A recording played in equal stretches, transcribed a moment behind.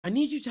I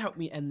need you to help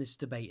me end this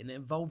debate, and it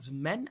involves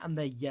men and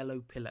their yellow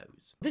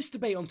pillows. This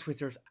debate on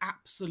Twitter has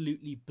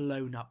absolutely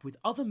blown up, with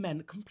other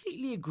men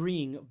completely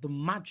agreeing of the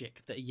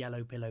magic that a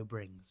yellow pillow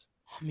brings.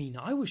 I mean,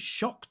 I was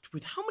shocked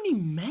with how many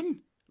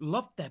men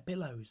loved their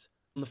pillows.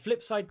 On the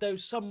flip side though,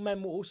 some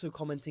men were also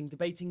commenting,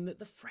 debating that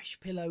the fresh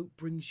pillow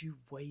brings you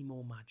way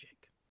more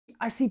magic.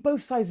 I see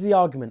both sides of the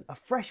argument. A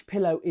fresh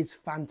pillow is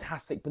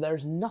fantastic, but there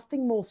is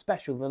nothing more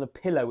special than a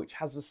pillow which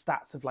has the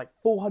stats of like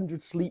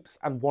 400 sleeps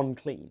and 1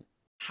 clean.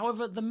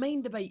 However, the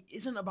main debate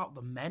isn't about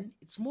the men,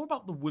 it's more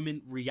about the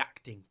women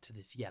reacting to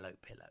this yellow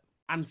pillow.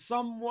 And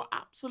some were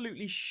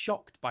absolutely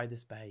shocked by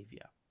this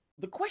behaviour.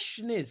 The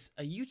question is,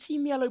 are you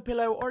team yellow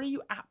pillow or are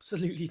you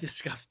absolutely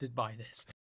disgusted by this?